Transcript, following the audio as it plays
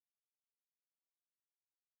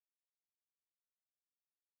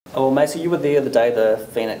Oh, well, Macey, you were there the day the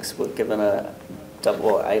Phoenix were given a double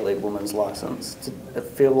or A-League women's licence. Did it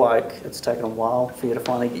feel like it's taken a while for you to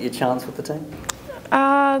finally get your chance with the team?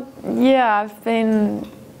 Yeah, I've been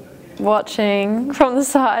watching from the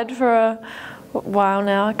side for a while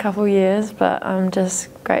now, a couple of years, but I'm just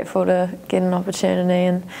grateful to get an opportunity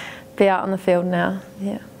and be out on the field now.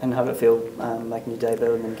 Yeah. And how did it feel making your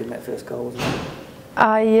debut and then getting that first goal as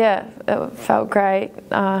well? Yeah, it felt great.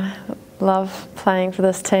 Love playing for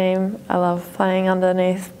this team. I love playing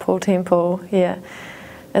underneath Paul Temple. Yeah,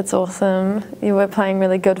 it's awesome. Yeah, we're playing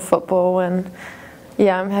really good football, and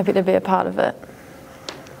yeah, I'm happy to be a part of it.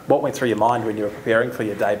 What went through your mind when you were preparing for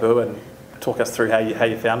your debut, and talk us through how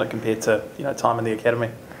you found it compared to time in the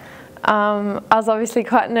academy? I was obviously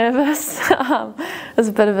quite nervous. It was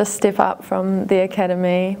a bit of a step up from the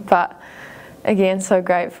academy, but again, so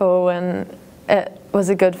grateful, and it was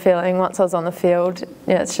a good feeling once I was on the field.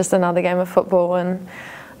 Yeah, it's just another game of football, and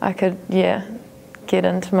I could, get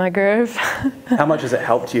into my groove. How much has it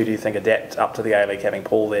helped you, do you think, adapt up to the A-League, having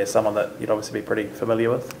Paul there, someone that you'd obviously be pretty familiar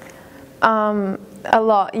with? A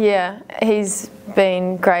lot, yeah. He's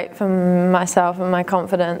been great for myself and my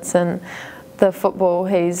confidence, and the football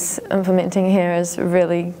he's implementing here is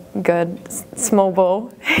really good. Small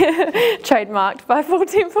ball, trademarked by Paul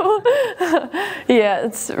Temple. Yeah,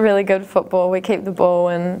 it's really good football. We keep the ball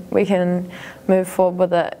and we can move forward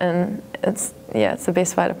with it, and it's the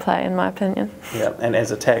best way to play, in my opinion. Yeah, and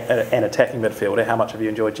as an attacking midfielder, how much have you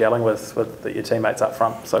enjoyed gelling with your teammates up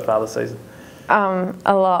front so far this season?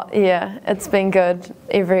 A lot, yeah. It's been good.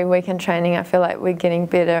 Every week in training I feel like we're getting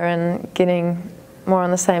better and getting more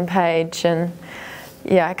on the same page, and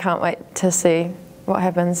yeah, I can't wait to see what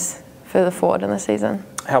happens further forward in the season.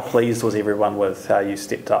 How pleased was everyone with how you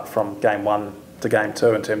stepped up from game 1 to game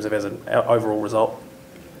 2 in terms of as an overall result?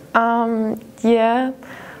 Yeah,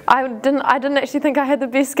 I didn't actually think I had the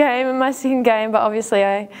best game in my second game, but obviously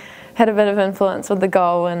I had a bit of influence with the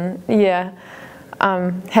goal, and yeah,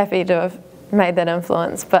 I'm happy to have made that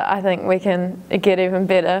influence, but I think we can get even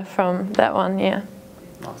better from that one, yeah.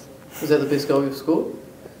 Nice. Was that the best goal you've scored?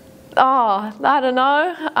 Oh, I don't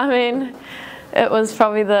know. I mean, it was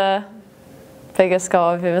probably the biggest goal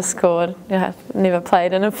I've ever scored. I've never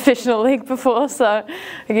played in a professional league before, so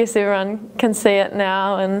I guess everyone can see it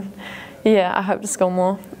now, and yeah, I hope to score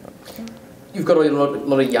more. You've got a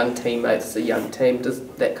lot of young teammates, it's a young team. Does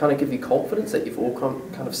that kind of give you confidence that you've all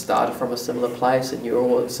kind of started from a similar place and you're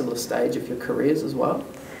all at a similar stage of your careers as well?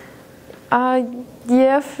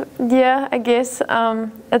 Yeah, I guess.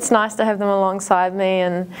 It's nice to have them alongside me,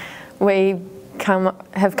 and we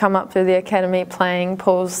have come up through the academy playing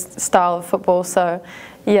Paul's style of football, so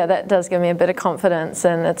yeah, that does give me a bit of confidence,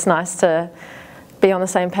 and it's nice to be on the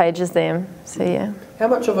same page as them, so yeah. How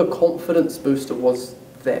much of a confidence booster was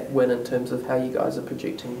that win in terms of how you guys are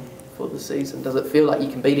projecting for the season? Does it feel like you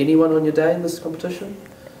can beat anyone on your day in this competition?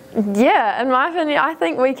 Yeah, in my opinion, I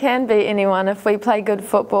think we can beat anyone if we play good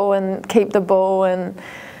football and keep the ball and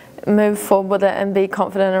move forward with it and be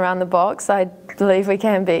confident around the box. I believe we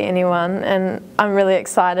can beat anyone, and I'm really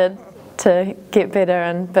excited to get better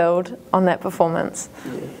and build on that performance.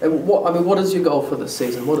 Yeah. And what is your goal for this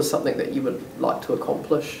season? What is something that you would like to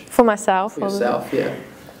accomplish? For myself? For yourself, yeah.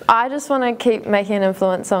 I just want to keep making an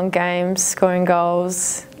influence on games, scoring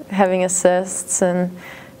goals, having assists, and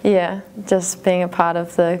yeah, just being a part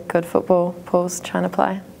of the good football Paul's trying to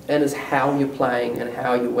play. And is how you're playing and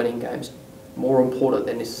how you're winning games more important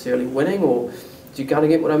than necessarily winning, or do you kind of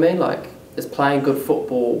get what I mean? Like, is playing good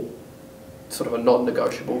football sort of a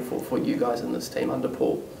non-negotiable for you guys in this team under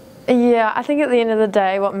Paul? Yeah, I think at the end of the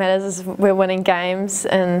day what matters is we're winning games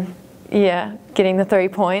and yeah, getting the 3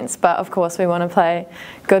 points, but of course we want to play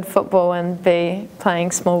good football and be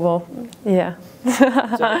playing small ball, yeah.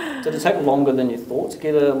 So, did it take longer than you thought to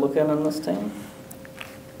get a look in this team?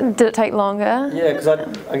 Did it take longer? Yeah, because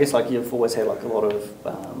I guess like you've always had like a lot of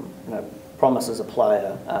promise as a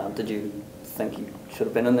player. Did you think you should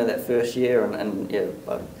have been in there that first year, and yeah,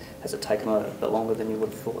 has it taken a bit longer than you would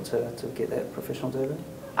have thought to get that professional debut?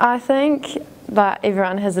 I think that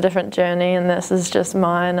everyone has a different journey, and this is just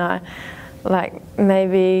mine.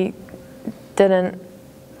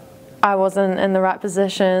 I wasn't in the right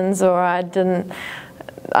positions, or I don't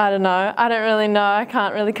know. I don't really know. I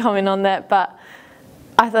can't really comment on that, but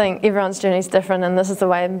I think everyone's journey is different, and this is the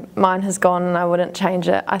way mine has gone, and I wouldn't change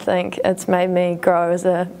it. I think it's made me grow as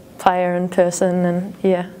a player and person, and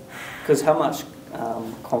yeah. Because how much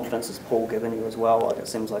confidence has Paul given you as well? Like, it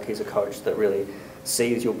seems like he's a coach that really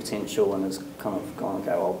sees your potential and has kind of gone,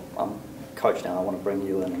 okay, well, I'm coach now, I want to bring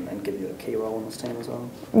you in and give you a key role in this team as well?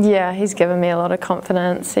 Yeah, he's given me a lot of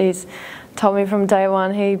confidence. He's told me from day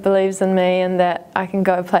one he believes in me and that I can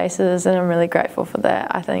go places, and I'm really grateful for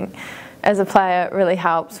that. I think as a player it really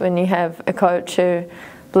helps when you have a coach who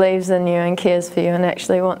believes in you and cares for you and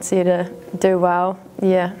actually wants you to do well.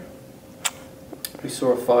 Yeah. We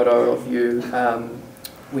saw a photo of you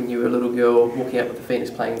when you were a little girl walking out with the Phoenix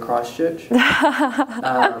playing in Christchurch. So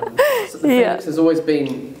the Phoenix has always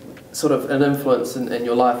been sort of an influence in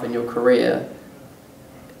your life and your career.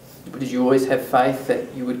 Did you always have faith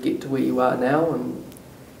that you would get to where you are now and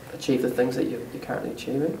achieve the things that you're currently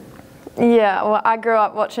achieving? Yeah, well, I grew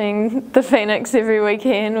up watching the Phoenix every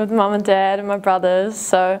weekend with Mum and Dad and my brothers,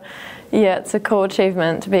 so yeah, it's a cool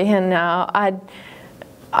achievement to be here now.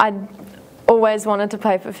 I'd always wanted to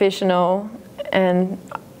play professional, and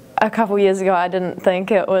a couple years ago I didn't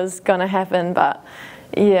think it was going to happen, but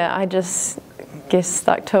yeah, I just guess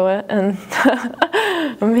stuck to it, and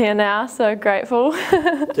I'm here now, so grateful.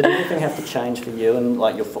 Did anything have to change for you in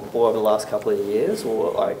like your football over the last couple of years,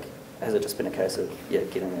 or like has it just been a case of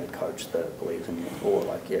getting a coach that believes in you, or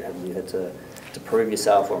like have you had to prove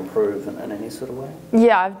yourself or improve in any sort of way?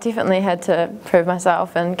 Yeah, I've definitely had to prove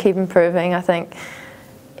myself and keep improving. I think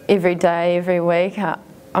every day, every week,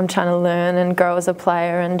 I'm trying to learn and grow as a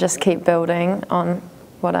player and just keep building on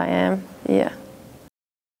what I am. Yeah.